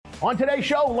On today's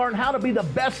show, learn how to be the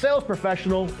best sales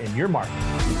professional in your market.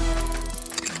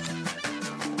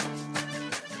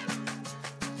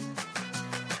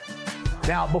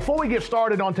 Now, before we get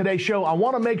started on today's show, I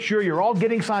want to make sure you're all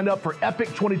getting signed up for Epic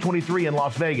 2023 in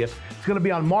Las Vegas. It's going to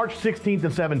be on March 16th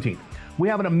and 17th. We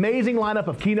have an amazing lineup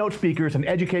of keynote speakers and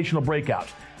educational breakouts.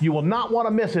 You will not want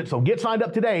to miss it, so get signed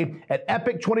up today at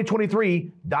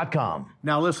epic2023.com.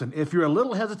 Now listen, if you're a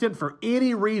little hesitant for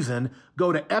any reason,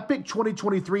 go to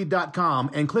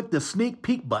epic2023.com and click the sneak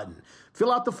peek button.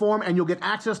 Fill out the form and you'll get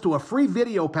access to a free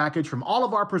video package from all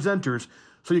of our presenters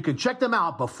so you can check them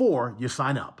out before you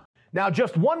sign up. Now,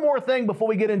 just one more thing before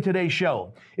we get into today's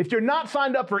show. If you're not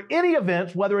signed up for any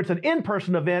events, whether it's an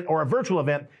in-person event or a virtual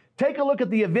event, take a look at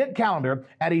the event calendar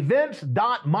at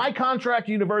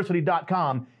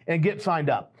events.mycontractuniversity.com and get signed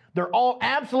up. They're all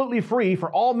absolutely free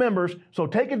for all members, so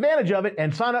take advantage of it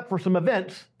and sign up for some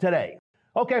events today.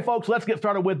 Okay, folks, let's get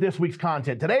started with this week's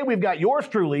content. Today, we've got yours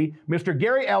truly, Mr.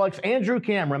 Gary Alex and Drew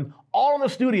Cameron, all in the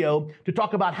studio to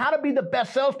talk about how to be the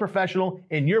best sales professional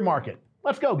in your market.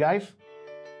 Let's go, guys.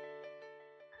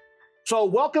 So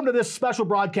welcome to this special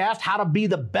broadcast, how to be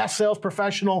the best sales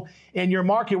professional in your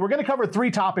market. We're going to cover three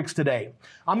topics today.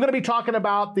 I'm going to be talking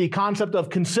about the concept of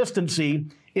consistency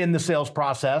in the sales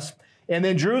process. And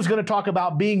then Drew's going to talk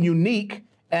about being unique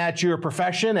at your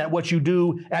profession, at what you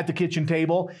do at the kitchen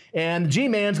table. And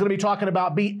G-Man's going to be talking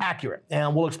about be accurate.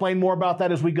 And we'll explain more about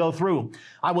that as we go through.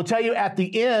 I will tell you at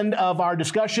the end of our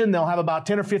discussion, they'll have about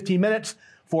 10 or 15 minutes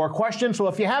for questions. So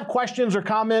if you have questions or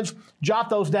comments, jot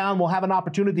those down. We'll have an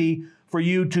opportunity for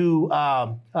you to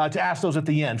ask those at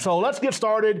the end. So let's get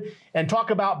started and talk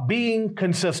about being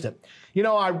consistent. You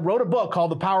know, I wrote a book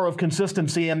called The Power of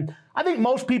Consistency, and I think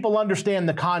most people understand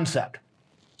the concept.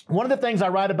 One of the things I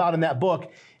write about in that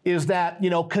book is that, you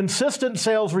know, consistent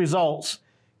sales results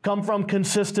come from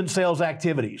consistent sales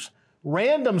activities.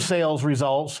 Random sales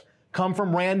results come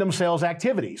from random sales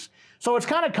activities. So it's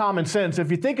kind of common sense. If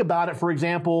you think about it, for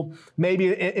example,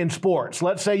 maybe in sports,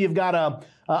 let's say you've got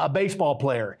a baseball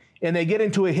player and they get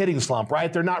into a hitting slump,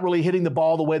 right? They're not really hitting the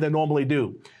ball the way they normally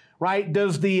do, right?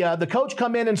 Does the coach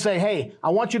come in and say, hey, I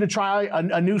want you to try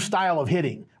a new style of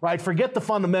hitting, right? Forget the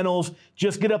fundamentals,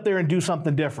 just get up there and do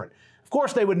something different. Of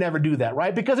course, they would never do that,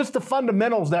 right? Because it's the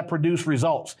fundamentals that produce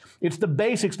results. It's the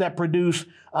basics that produce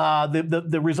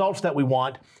the results that we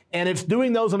want, and it's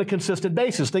doing those on a consistent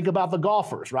basis. Think about the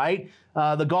golfers, right?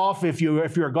 The golf, if you're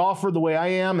a golfer the way I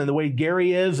am and the way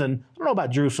Gary is, and I don't know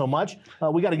about Drew so much,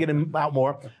 we got to get him out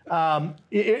more.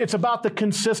 It's about the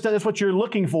consistent, that's what you're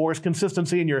looking for is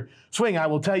consistency in your swing. I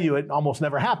will tell you it almost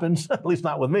never happens, at least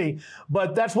not with me,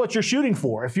 but that's what you're shooting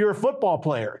for. If you're a football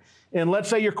player, and let's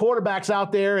say your quarterback's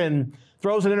out there and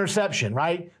throws an interception,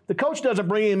 right? The coach doesn't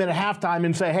bring him in at halftime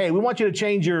and say, hey, we want you to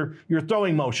change your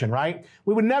throwing motion, right?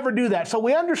 We would never do that. So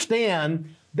we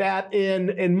understand that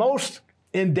in most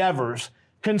endeavors,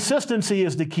 consistency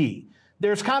is the key.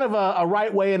 There's kind of a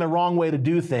right way and a wrong way to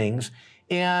do things,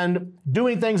 and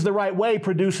doing things the right way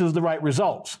produces the right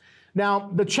results.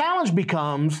 Now, the challenge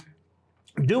becomes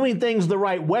doing things the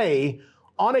right way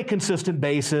on a consistent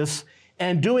basis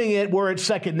and doing it where it's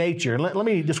second nature. Let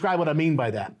me describe what I mean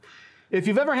by that. If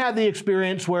you've ever had the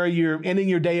experience where you're ending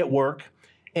your day at work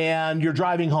and you're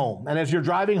driving home, and as you're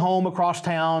driving home across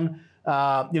town,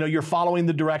 you're following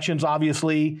the directions,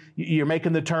 obviously, you're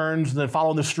making the turns and then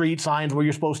following the street signs where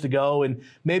you're supposed to go, and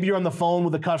maybe you're on the phone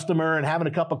with a customer and having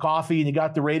a cup of coffee and you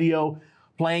got the radio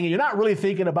playing and you're not really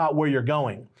thinking about where you're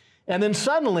going. And then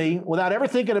suddenly, without ever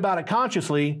thinking about it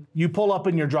consciously, you pull up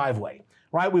in your driveway,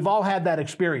 right? We've all had that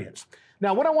experience.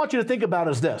 Now, what I want you to think about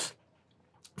is this.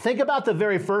 Think about the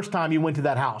very first time you went to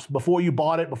that house, before you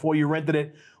bought it, before you rented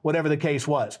it, whatever the case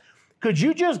was. Could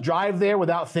you just drive there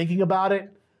without thinking about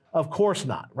it? Of course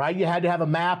not, right? You had to have a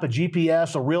map, a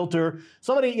GPS, a realtor,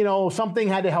 somebody, something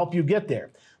had to help you get there.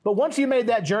 But once you made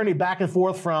that journey back and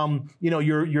forth from,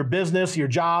 your business, your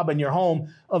job, and your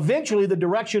home, eventually the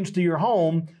directions to your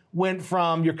home went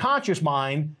from your conscious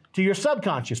mind to your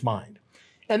subconscious mind.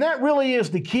 And that really is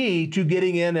the key to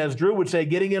getting in, as Drew would say,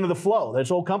 getting into the flow. This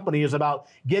whole company is about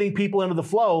getting people into the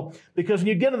flow, because when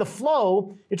you get into the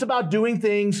flow, it's about doing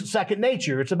things second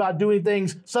nature. It's about doing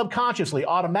things subconsciously,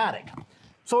 automatic.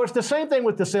 So it's the same thing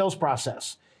with the sales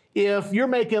process. If you're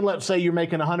making, let's say you're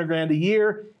making $100,000 a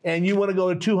year and you want to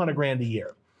go to $200,000 a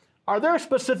year, are there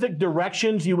specific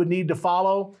directions you would need to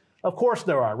follow? Of course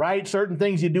there are, right? Certain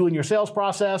things you do in your sales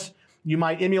process. You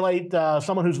might emulate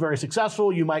someone who's very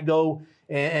successful. You might go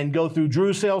and go through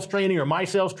Drew's sales training or my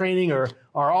sales training or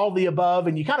all the above,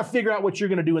 and you kind of figure out what you're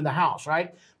going to do in the house,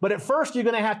 right? But at first, you're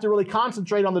going to have to really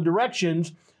concentrate on the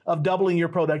directions of doubling your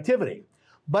productivity.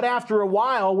 But after a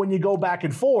while, when you go back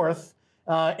and forth,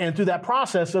 And through that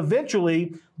process,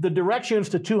 eventually, the directions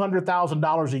to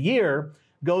 $200,000 a year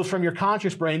goes from your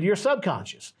conscious brain to your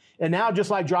subconscious. And now, just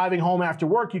like driving home after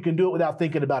work, you can do it without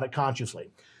thinking about it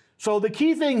consciously. So the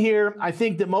key thing here, I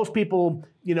think that most people,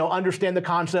 understand the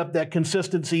concept that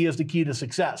consistency is the key to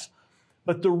success.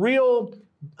 But the real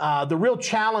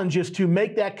challenge is to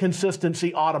make that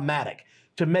consistency automatic,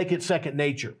 to make it second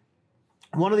nature.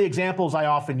 One of the examples I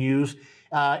often use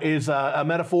is a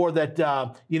metaphor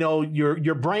that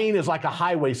your brain is like a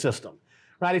highway system,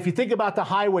 right? If you think about the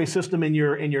highway system in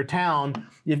your town,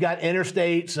 you've got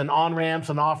interstates and on-ramps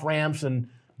and off-ramps and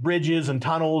bridges and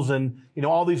tunnels and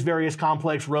all these various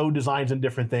complex road designs and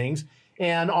different things.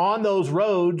 And on those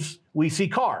roads, we see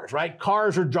cars, right?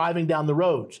 Cars are driving down the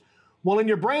roads. Well, in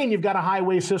your brain, you've got a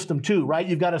highway system too, right?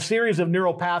 You've got a series of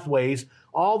neural pathways,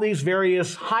 all these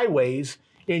various highways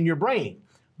in your brain.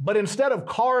 But instead of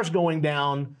cars going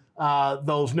down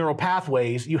those neural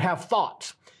pathways, you have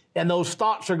thoughts. And those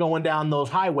thoughts are going down those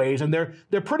highways, and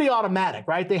they're pretty automatic,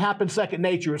 right? They happen second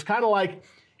nature. It's kind of like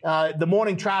the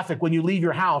morning traffic when you leave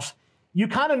your house. You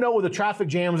kind of know where the traffic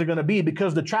jams are going to be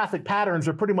because the traffic patterns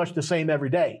are pretty much the same every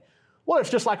day. Well, it's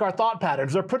just like our thought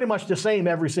patterns. They're pretty much the same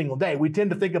every single day. We tend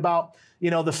to think about,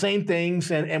 the same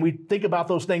things, and we think about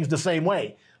those things the same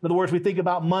way. In other words, we think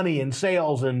about money and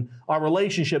sales and our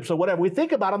relationships or whatever. We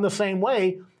think about them the same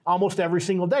way almost every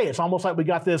single day. It's almost like we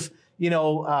got this,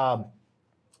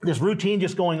 this routine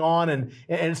just going on, and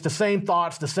it's the same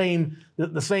thoughts, the same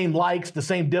likes, the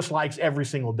same dislikes every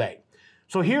single day.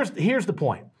 So here's the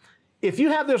point. If you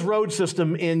have this road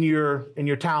system in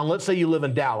your town, let's say you live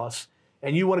in Dallas,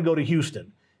 and you want to go to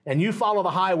Houston, and you follow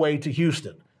the highway to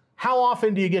Houston, how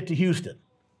often do you get to Houston?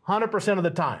 100% of the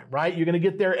time, right? You're going to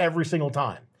get there every single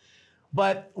time.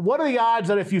 But what are the odds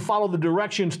that if you follow the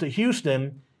directions to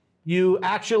Houston, you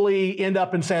actually end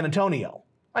up in San Antonio?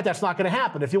 Right? That's not going to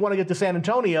happen. If you want to get to San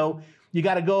Antonio, you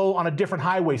got to go on a different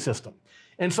highway system.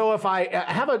 And so if I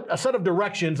have a set of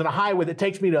directions and a highway that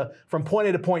takes me from point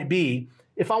A to point B,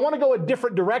 if I want to go a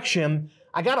different direction,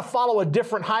 I got to follow a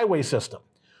different highway system.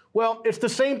 Well, it's the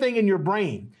same thing in your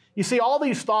brain. You see, all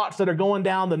these thoughts that are going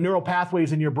down the neural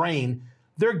pathways in your brain,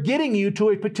 they're getting you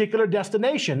to a particular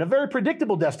destination, a very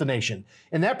predictable destination.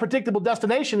 And that predictable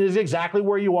destination is exactly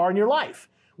where you are in your life.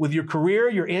 With your career,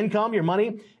 your income, your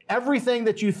money, everything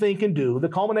that you think and do, the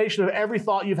culmination of every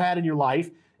thought you've had in your life,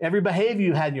 every behavior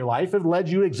you had in your life, have led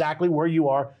you exactly where you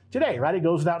are today, right? It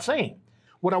goes without saying.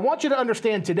 What I want you to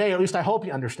understand today, or at least I hope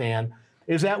you understand,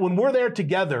 is that when we're there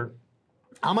together,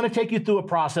 I'm going to take you through a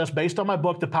process based on my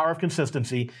book, The Power of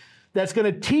Consistency, that's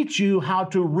going to teach you how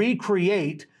to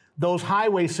recreate those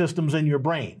highway systems in your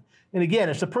brain. And again,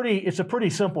 it's a pretty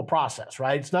simple process,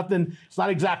 right? It's not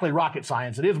exactly rocket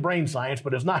science. It is brain science,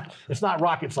 but it's not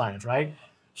rocket science, right?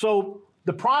 So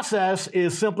the process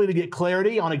is simply to get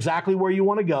clarity on exactly where you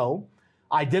want to go,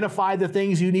 identify the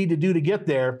things you need to do to get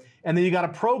there, and then you got to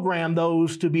program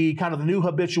those to be kind of the new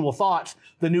habitual thoughts,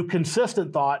 the new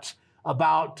consistent thoughts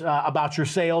about your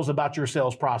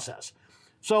sales process.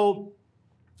 So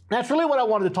that's really what I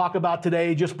wanted to talk about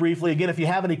today, just briefly. Again, if you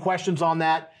have any questions on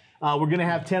that, we're going to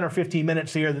have 10 or 15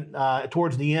 minutes here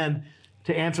towards the end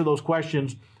to answer those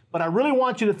questions. But I really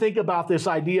want you to think about this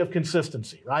idea of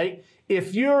consistency, right?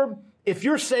 If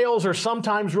your sales are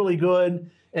sometimes really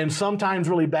good and sometimes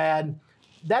really bad,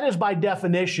 that is by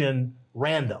definition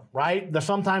random, right?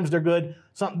 Sometimes they're good.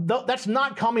 That's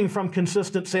not coming from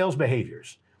consistent sales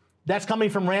behaviors. That's coming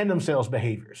from random sales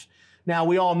behaviors. Now,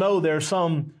 we all know there's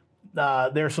some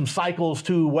cycles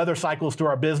weather cycles to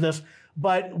our business,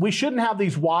 but we shouldn't have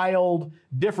these wild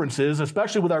differences,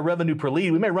 especially with our revenue per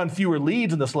lead. We may run fewer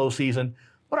leads in the slow season,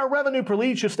 but our revenue per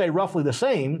lead should stay roughly the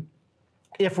same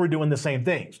if we're doing the same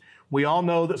things. We all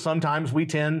know that sometimes we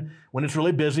tend, when it's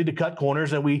really busy, to cut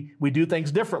corners, and we do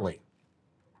things differently.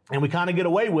 And we kind of get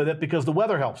away with it because the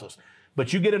weather helps us.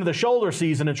 But you get into the shoulder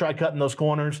season and try cutting those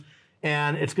corners,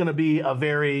 and it's going to be a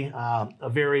very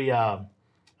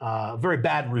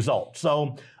bad result.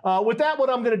 So with that, what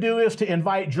I'm going to do is to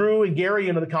invite Drew and Gary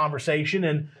into the conversation,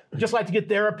 and just like to get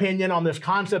their opinion on this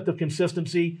concept of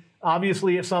consistency.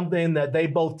 Obviously, it's something that they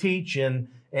both teach and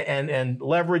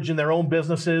leverage in their own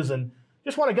businesses, and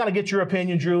just want to kind of get your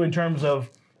opinion, Drew, in terms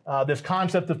of this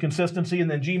concept of consistency.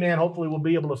 And then G-Man, hopefully we'll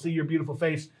be able to see your beautiful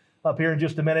face up here in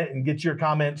just a minute and get your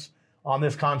comments on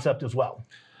this concept as well.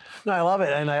 No, I love it,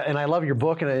 and I love your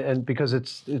book, and because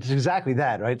it's exactly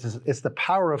that, right? It's the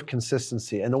power of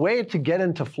consistency, and the way to get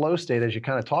into flow state, as you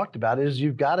kind of talked about, is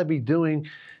you've got to be doing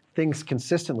things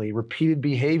consistently, repeated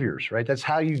behaviors, right? That's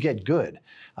how you get good.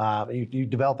 You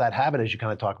develop that habit, as you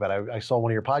kind of talk about. I saw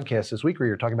one of your podcasts this week where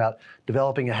you're talking about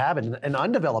developing a habit and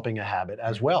undeveloping a habit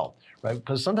as well, right?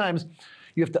 Because sometimes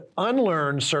you have to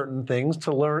unlearn certain things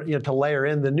to learn, to layer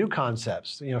in the new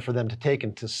concepts, for them to take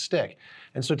and to stick.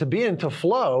 And so to be into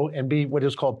flow and be what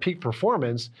is called peak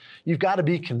performance, you've got to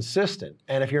be consistent.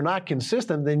 And if you're not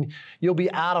consistent, then you'll be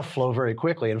out of flow very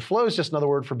quickly. And flow is just another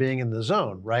word for being in the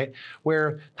zone, right?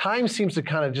 Where time seems to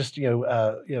kind of just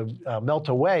melt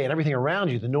away, and everything around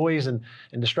you, the noise and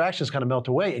distractions kind of melt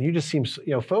away, and you just seem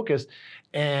focused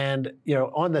and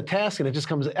on the task, and it just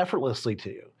comes effortlessly to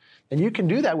you. And you can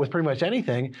do that with pretty much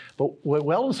anything, but what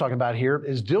Weldon's talking about here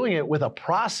is doing it with a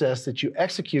process that you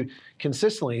execute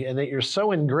consistently, and that you're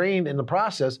so ingrained in the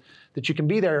process that you can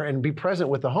be there and be present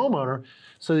with the homeowner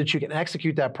so that you can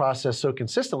execute that process so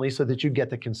consistently so that you get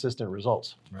the consistent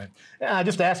results. Right.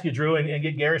 Just to ask you, Drew, and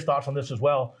get Gary's thoughts on this as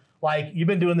well. Like, you've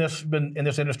been in this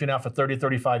industry now for 30,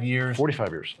 35 years. 45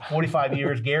 years. 45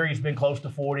 years. Gary's been close to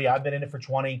 40. I've been in it for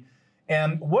 20.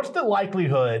 And what's the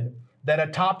likelihood that a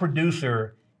top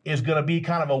producer is going to be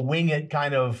kind of a wing it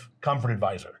kind of comfort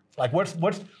advisor? Like, what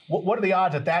are the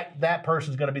odds that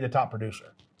person's going to be the top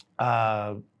producer?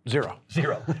 Zero.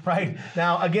 Zero, right?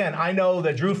 Now, again, I know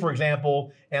that Drew, for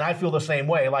example, and I feel the same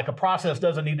way. Like, a process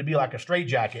doesn't need to be like a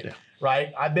straitjacket,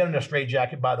 right? I've been in a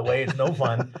straitjacket, by the way. It's no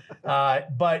fun.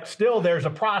 But still, there's a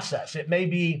process. It may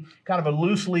be kind of a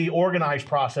loosely organized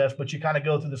process, but you kind of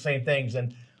go through the same things.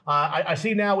 And I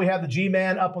see now we have the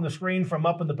G-Man up on the screen from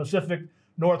up in the Pacific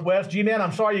Northwest. G-Man,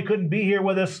 I'm sorry you couldn't be here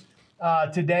with us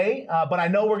today, but I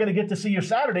know we're going to get to see you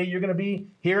Saturday. You're going to be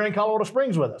here in Colorado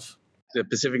Springs with us. The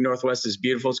Pacific Northwest is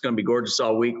beautiful. It's going to be gorgeous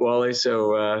all week, Wally.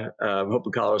 So I'm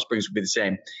hoping Colorado Springs will be the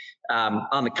same.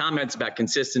 On the comments about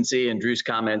consistency and Drew's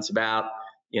comments about,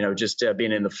 just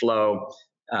being in the flow,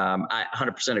 I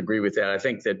 100% agree with that. I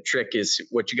think the trick is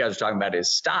what you guys are talking about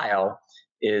is style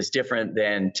is different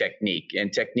than technique.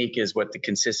 And technique is what the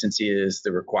consistency is,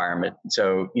 the requirement.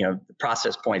 So, the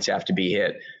process points have to be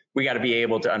hit. We got to be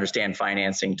able to understand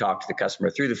financing, talk to the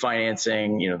customer through the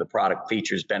financing, the product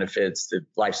features, benefits, the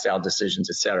lifestyle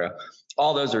decisions, et cetera.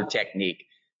 All those are technique.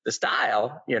 The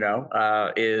style,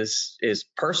 is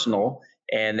personal.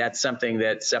 And that's something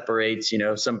that separates,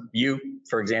 you,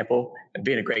 for example,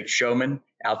 being a great showman,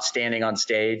 outstanding on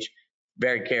stage,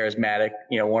 very charismatic,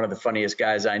 one of the funniest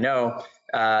guys I know,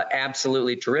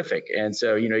 absolutely terrific. And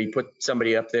so, you put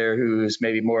somebody up there who's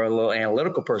maybe more a little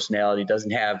analytical personality,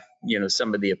 doesn't have,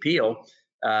 some of the appeal,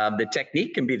 the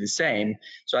technique can be the same.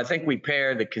 So I think we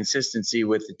pair the consistency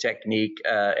with the technique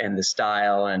and the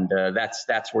style, and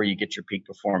that's where you get your peak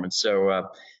performance. So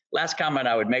last comment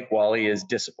I would make, Wally, is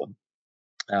discipline.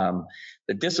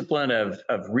 The discipline of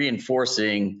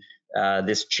reinforcing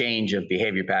this change of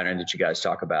behavior pattern that you guys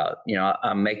talk about.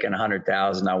 I'm making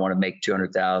 100,000. I want to make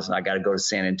 200,000. I got to go to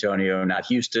San Antonio, not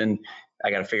Houston.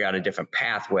 I got to figure out a different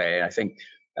pathway. I think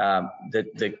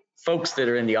the folks that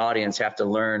are in the audience have to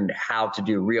learn how to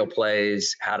do real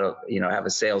plays, how to, have a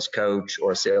sales coach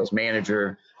or a sales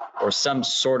manager or some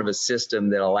sort of a system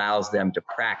that allows them to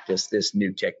practice this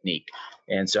new technique.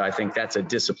 And so I think that's a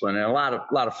discipline, and a lot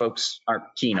of folks aren't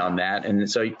keen on that. And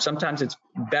so sometimes it's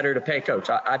better to pay a coach.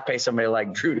 I'd pay somebody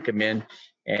like Drew to come in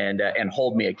and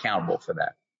hold me accountable for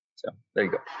that. So there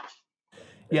you go.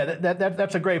 Yeah,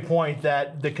 that's a great point,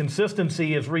 that the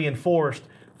consistency is reinforced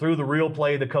through the real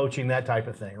play, the coaching, that type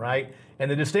of thing, right?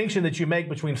 And the distinction that you make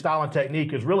between style and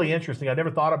technique is really interesting. I never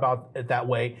thought about it that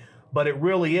way, but it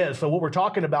really is. So what we're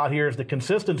talking about here is the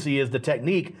consistency is the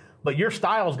technique, but your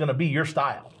style is going to be your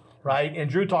style, right? And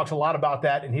Drew talks a lot about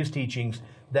that in his teachings,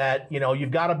 that,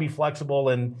 you've got to be flexible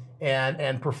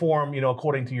and perform,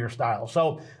 according to your style.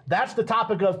 So that's the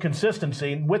topic of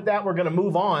consistency. With that, we're going to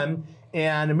move on,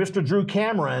 and Mr. Drew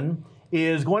Cameron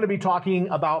is going to be talking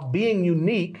about being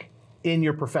unique in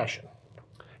your profession.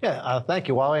 Yeah, thank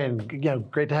you, Wally, and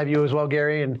great to have you as well,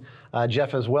 Gary, and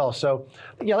Jeff as well. So,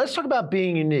 let's talk about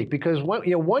being unique, because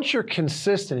once you're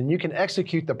consistent and you can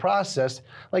execute the process,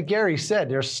 like Gary said,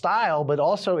 there's style, but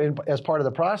also as part of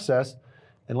the process.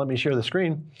 And let me share the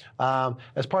screen.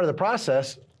 As part of the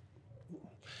process,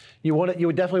 you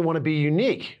would definitely want to be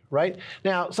unique, right?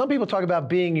 Now, some people talk about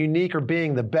being unique or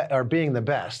being the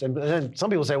best, and then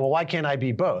some people say, well, why can't I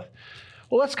be both?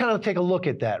 Well, let's kind of take a look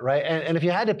at that, right? And if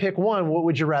you had to pick one, what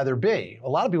would you rather be? A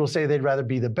lot of people say they'd rather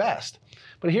be the best.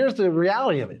 But here's the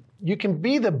reality of it. You can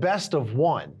be the best of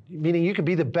one, meaning you can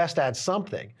be the best at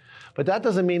something. But that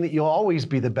doesn't mean that you'll always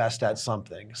be the best at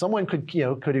something. Someone could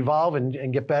evolve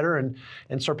and get better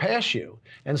and surpass you.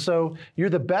 And so you're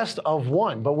the best of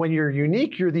one. But when you're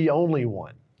unique, you're the only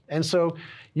one. And so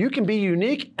you can be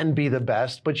unique and be the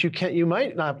best, but you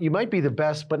might be the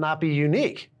best but not be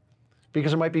unique,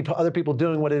 because there might be other people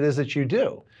doing what it is that you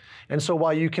do. And so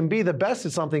while you can be the best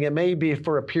at something, it may be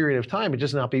for a period of time,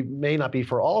 it may not be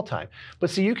for all time. But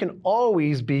see, you can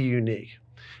always be unique.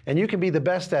 And you can be the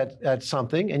best at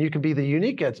something, and you can be the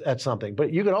unique at something,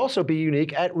 but you can also be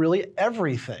unique at really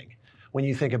everything when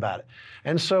you think about it.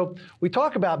 And so we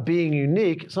talk about being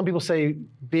unique. Some people say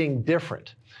being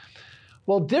different.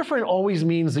 Well, different always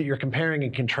means that you're comparing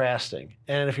and contrasting.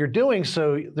 And if you're doing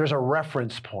so, there's a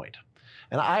reference point.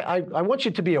 And I want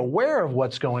you to be aware of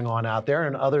what's going on out there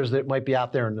and others that might be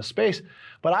out there in the space,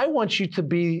 but I want you to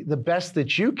be the best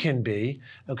that you can be,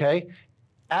 okay,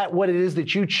 at what it is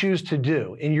that you choose to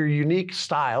do in your unique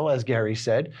style, as Gary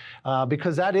said,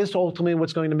 because that is ultimately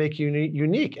what's going to make you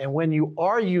unique. And when you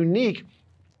are unique,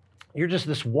 you're just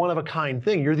this one-of-a-kind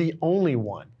thing. You're the only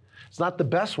one. It's not the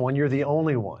best one, you're the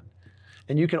only one.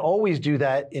 And you can always do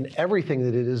that in everything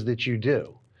that it is that you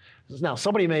do. Now,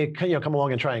 somebody may come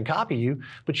along and try and copy you,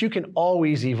 but you can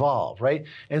always evolve, right?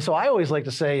 And so I always like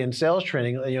to say in sales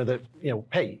training, that,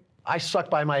 hey, I suck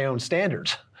by my own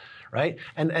standards, right?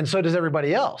 And so does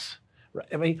everybody else.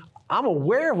 I mean, I'm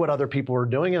aware of what other people are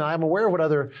doing, and I'm aware of what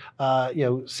other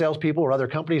salespeople or other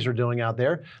companies are doing out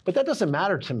there, but that doesn't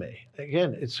matter to me.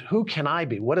 Again, it's who can I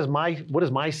be? What is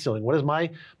my ceiling? What is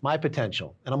my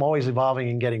potential? And I'm always evolving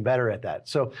and getting better at that.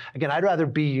 So again, I'd rather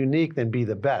be unique than be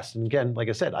the best. And again, like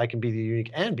I said, I can be the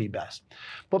unique and be best.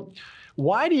 But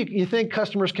why do you think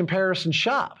customers comparison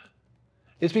shop?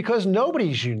 It's because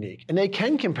nobody's unique, and they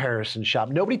can comparison shop.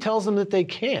 Nobody tells them that they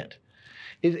can't.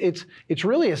 It's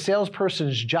really a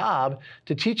salesperson's job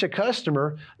to teach a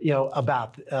customer,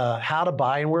 about how to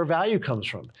buy and where value comes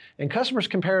from. And customers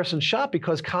comparison shop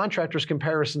because contractors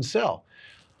comparison sell.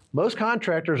 Most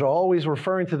contractors are always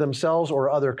referring to themselves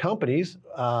or other companies,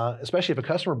 especially if a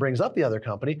customer brings up the other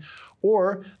company,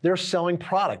 or they're selling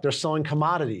product, they're selling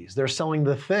commodities, they're selling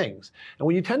the things. And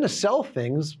when you tend to sell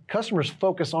things, customers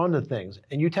focus on the things,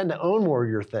 and you tend to own more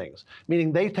of your things,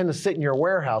 meaning they tend to sit in your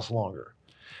warehouse longer.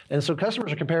 And so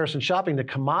customers are comparison shopping to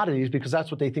commodities because that's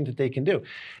what they think that they can do.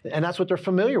 And that's what they're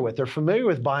familiar with. They're familiar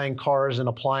with buying cars and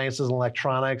appliances and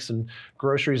electronics and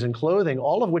groceries and clothing,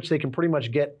 all of which they can pretty much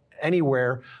get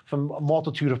anywhere from a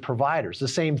multitude of providers. The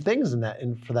same things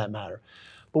for that matter.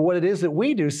 But what it is that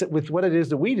we do,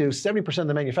 70% of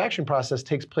the manufacturing process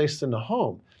takes place in the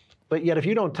home. But yet if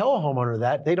you don't tell a homeowner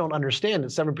that, they don't understand that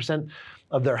 7%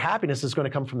 of their happiness is going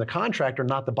to come from the contractor,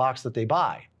 not the box that they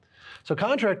buy. So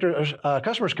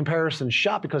customers comparison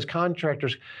shop because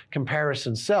contractors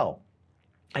comparison sell.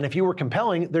 And if you were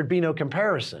compelling, there'd be no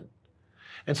comparison.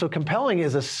 And so compelling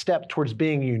is a step towards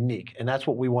being unique, and that's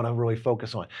what we want to really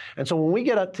focus on. And so when we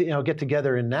get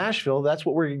together in Nashville, that's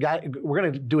what we're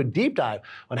going to do a deep dive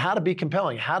on how to be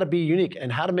compelling, how to be unique,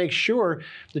 and how to make sure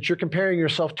that you're comparing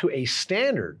yourself to a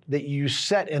standard that you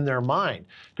set in their mind,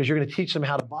 because you're going to teach them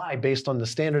how to buy based on the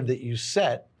standard that you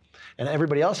set. And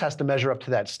everybody else has to measure up to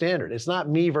that standard. It's not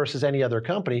me versus any other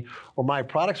company or my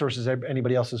products versus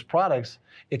anybody else's products.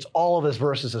 It's all of us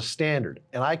versus a standard.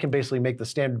 And I can basically make the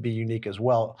standard be unique as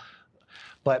well.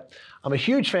 But I'm a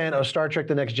huge fan of Star Trek: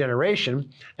 The Next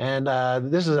Generation. And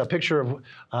this is a picture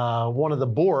of one of the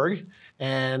Borg.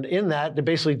 And in that,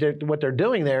 what they're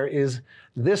doing there is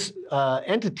this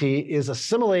entity is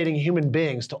assimilating human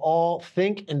beings to all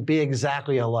think and be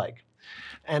exactly alike.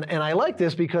 And I like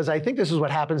this because I think this is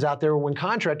what happens out there when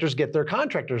contractors get their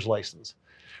contractor's license,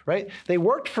 right? They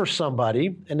worked for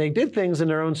somebody and they did things in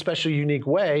their own special, unique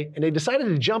way, and they decided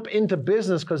to jump into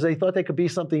business because they thought they could be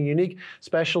something unique,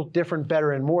 special, different,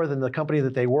 better, and more than the company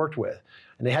that they worked with.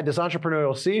 And they had this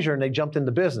entrepreneurial seizure and they jumped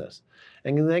into business.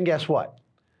 And then guess what?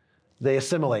 They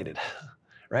assimilated.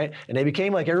 Right? And they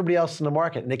became like everybody else in the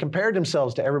market, and they compared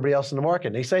themselves to everybody else in the market.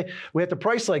 And they say, we have to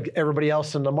price like everybody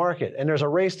else in the market, and there's a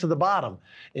race to the bottom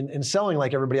in selling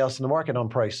like everybody else in the market on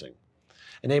pricing.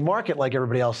 And they market like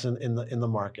everybody else in the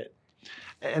market.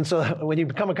 And so when you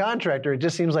become a contractor, it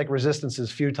just seems like resistance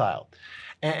is futile.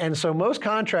 And so most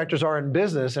contractors are in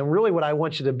business, and really what I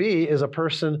want you to be is a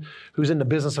person who's in the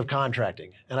business of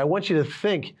contracting. And I want you to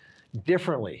think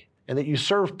differently, and that you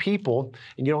serve people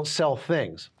and you don't sell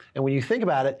things. And when you think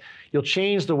about it, you'll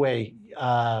change the way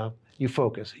you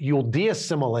focus. You'll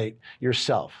de-assimilate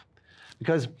yourself,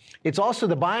 because it's also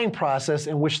the buying process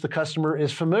in which the customer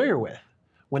is familiar with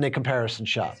when they comparison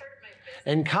shop.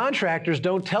 And contractors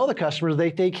don't tell the customers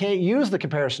they can't use the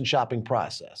comparison shopping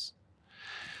process.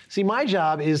 See, my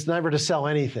job is never to sell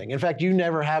anything. In fact, you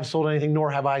never have sold anything,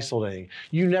 nor have I sold anything.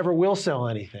 You never will sell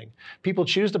anything. People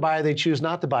choose to buy, they choose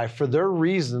not to buy for their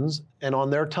reasons and on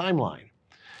their timeline.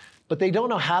 But they don't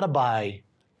know how to buy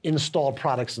install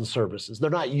products and services. They're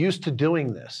not used to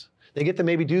doing this. They get to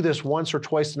maybe do this once or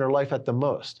twice in their life at the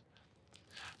most.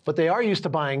 But they are used to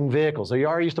buying vehicles. They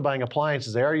are used to buying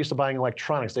appliances. They are used to buying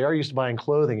electronics. They are used to buying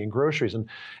clothing and groceries and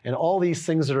all these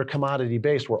things that are commodity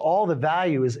based, where all the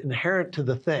value is inherent to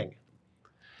the thing,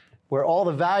 where all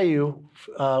the value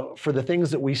for the things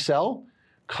that we sell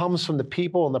comes from the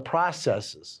people and the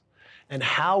processes and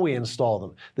how we install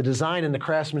them, the design and the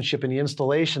craftsmanship and the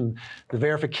installation, the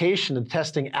verification and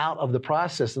testing out of the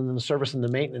process, and then the service and the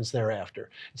maintenance thereafter.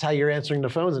 It's how you're answering the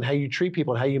phones and how you treat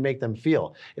people and how you make them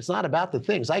feel. It's not about the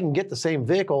things. I can get the same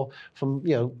vehicle from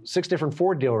 6 different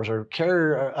Ford dealers, or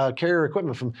carrier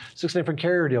equipment from 6 different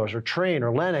carrier dealers, or Trane,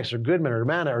 or Lennox, or Goodman, or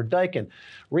Manna, or Daikin,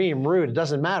 Rheem, Ruud. It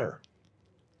doesn't matter.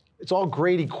 It's all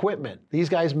great equipment. These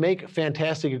guys make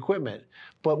fantastic equipment.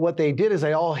 But what they did is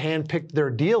they all handpicked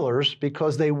their dealers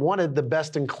because they wanted the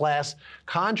best-in-class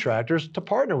contractors to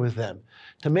partner with them,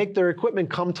 to make their equipment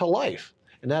come to life.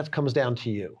 And that comes down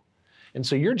to you. And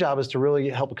so your job is to really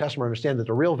help a customer understand that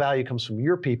the real value comes from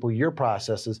your people, your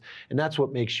processes, and that's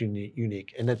what makes you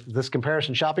unique. And that this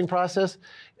comparison shopping process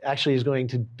actually is going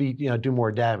to be, do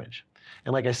more damage.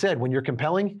 And like I said, when you're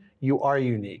compelling, you are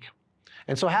unique.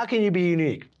 And so how can you be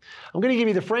unique? I'm going to give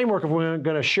you the framework of what I'm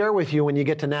going to share with you when you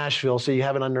get to Nashville, so you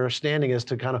have an understanding as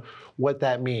to kind of what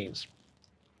that means.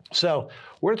 So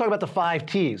we're going to talk about the 5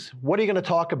 T's. What are you going to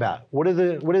talk about? What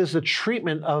is the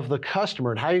treatment of the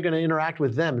customer, and how you're going to interact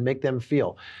with them and make them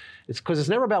feel? It's because it's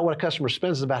never about what a customer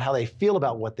spends, it's about how they feel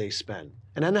about what they spend.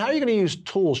 And then how are you going to use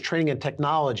tools, training, and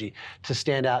technology to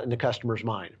stand out in the customer's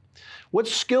mind? What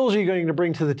skills are you going to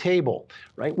bring to the table,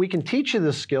 right? We can teach you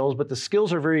the skills, but the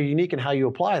skills are very unique in how you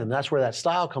apply them. That's where that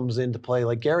style comes into play,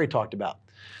 like Gary talked about.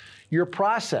 Your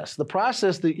process, the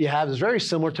process that you have is very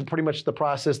similar to pretty much the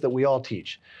process that we all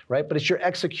teach, right? But it's your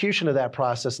execution of that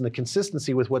process and the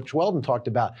consistency with what Weldon talked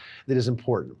about that is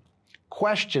important.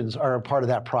 Questions are a part of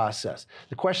that process.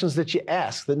 The questions that you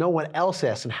ask that no one else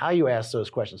asks, and how you ask those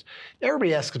questions.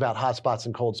 Everybody asks about hot spots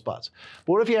and cold spots.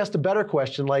 But what if you asked a better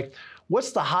question like,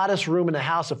 what's the hottest room in the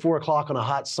house at 4 o'clock on a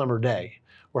hot summer day?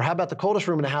 Or how about the coldest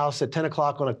room in the house at 10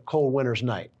 o'clock on a cold winter's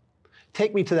night?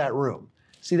 Take me to that room.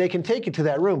 See, they can take you to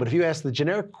that room, but if you ask the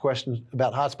generic question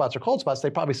about hot spots or cold spots, they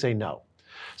probably say no.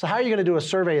 So how are you going to do a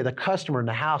survey of the customer in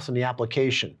the house and the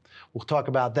application? We'll talk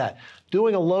about that.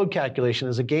 Doing a load calculation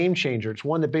is a game changer. It's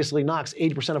one that basically knocks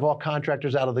 80% of all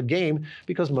contractors out of the game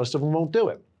because most of them won't do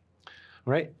it,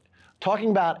 right?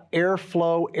 Talking about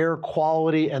airflow, air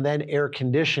quality, and then air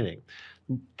conditioning.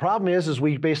 Problem is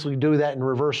we basically do that in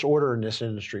reverse order in this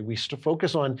industry. We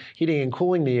focus on heating and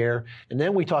cooling the air, and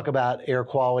then we talk about air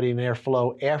quality and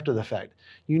airflow after the fact.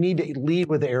 You need to lead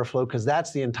with the airflow because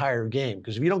that's the entire game.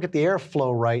 Because if you don't get the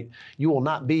airflow right, you will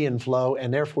not be in flow,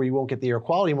 and therefore you won't get the air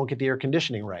quality, you won't get the air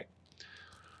conditioning right.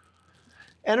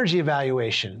 Energy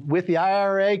evaluation. With the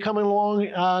IRA coming along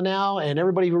now, and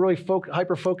everybody really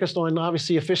hyper-focused on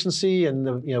obviously efficiency,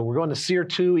 and we're going to SEER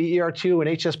 2, EER 2, and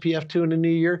HSPF 2 in the new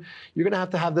year, you're going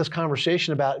to have this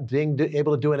conversation about being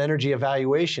able to do an energy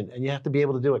evaluation, and you have to be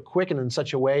able to do it quick and in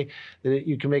such a way that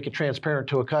you can make it transparent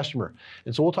to a customer.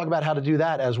 And so we'll talk about how to do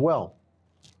that as well.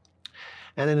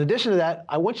 And in addition to that,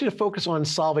 I want you to focus on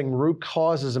solving root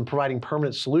causes and providing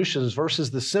permanent solutions versus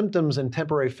the symptoms and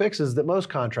temporary fixes that most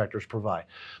contractors provide.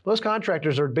 Most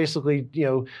contractors are basically,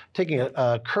 taking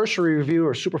a cursory review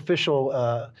or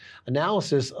superficial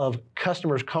analysis of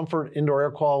customers' comfort, indoor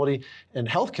air quality, and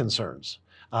health concerns,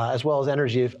 as well as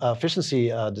energy efficiency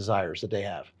desires that they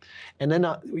have. And then,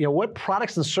 what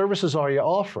products and services are you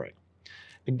offering?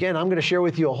 Again, I'm going to share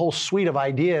with you a whole suite of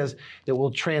ideas that will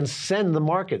transcend the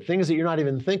market, things that you're not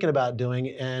even thinking about doing,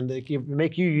 and that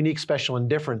make you unique, special, and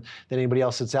different than anybody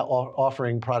else that's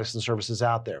offering products and services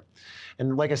out there.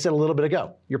 And like I said a little bit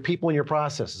ago, your people and your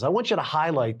processes. I want you to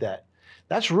highlight that.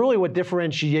 That's really what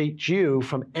differentiates you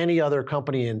from any other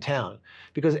company in town,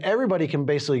 because everybody can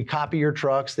basically copy your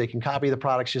trucks, they can copy the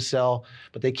products you sell,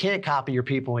 but they can't copy your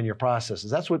people and your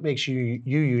processes. That's what makes you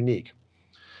unique,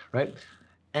 right?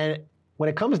 And when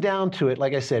it comes down to it,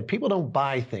 like I said, people don't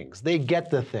buy things. They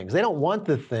get the things. They don't want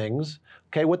the things.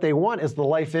 Okay, what they want is the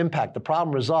life impact, the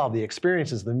problem resolved, the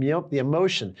experiences, the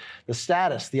emotion, the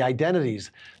status, the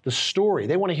identities, the story.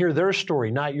 They want to hear their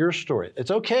story, not your story. It's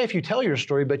okay if you tell your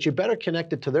story, but you better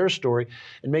connect it to their story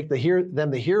and make them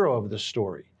the hero of the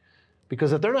story.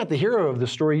 Because if they're not the hero of the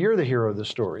story, you're the hero of the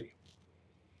story.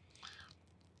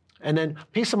 And then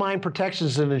peace of mind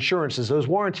protections and insurances, those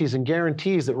warranties and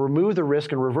guarantees that remove the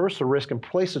risk and reverse the risk and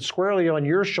place it squarely on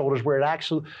your shoulders where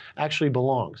it actually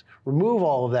belongs. Remove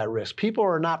all of that risk. People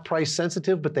are not price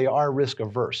sensitive, but they are risk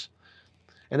averse.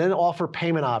 And then offer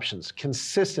payment options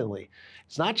consistently.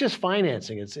 It's not just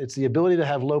financing. It's the ability to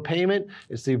have low payment.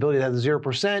 It's the ability to have the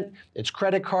 0%. It's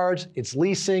credit cards. It's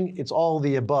leasing. It's all of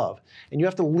the above. And you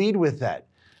have to lead with that.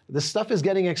 This stuff is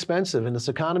getting expensive, and this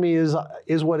economy is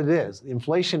what it is.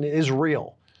 Inflation is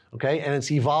real, okay? And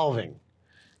it's evolving.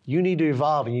 You need to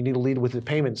evolve, and you need to lead with the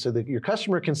payment so that your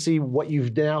customer can see what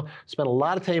you've now spent a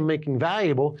lot of time making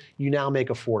valuable, you now make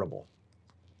affordable.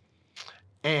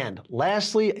 And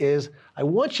lastly is, I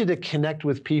want you to connect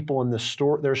with people in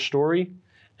their story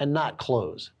and not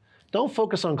close. Don't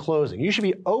focus on closing. You should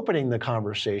be opening the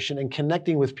conversation and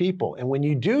connecting with people. And when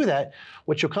you do that,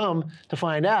 what you'll come to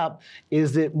find out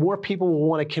is that more people will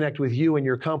want to connect with you and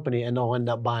your company, and they'll end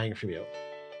up buying from you.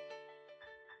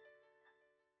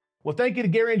 Well, thank you to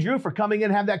Gary and Drew for coming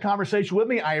in and have that conversation with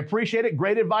me. I appreciate it.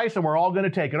 Great advice, and we're all going to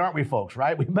take it, aren't we, folks,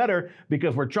 right? We better,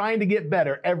 because we're trying to get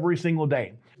better every single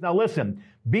day. Now, listen,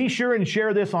 be sure and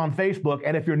share this on Facebook,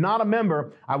 and if you're not a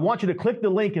member, I want you to click the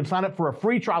link and sign up for a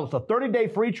free trial. It's a 30-day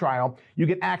free trial. You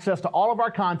get access to all of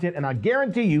our content, and I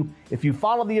guarantee you, if you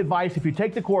follow the advice, if you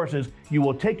take the courses, you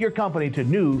will take your company to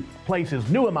new places,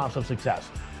 new amounts of success.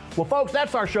 Well, folks,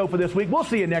 that's our show for this week. We'll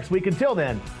see you next week. Until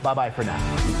then, bye-bye for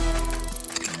now.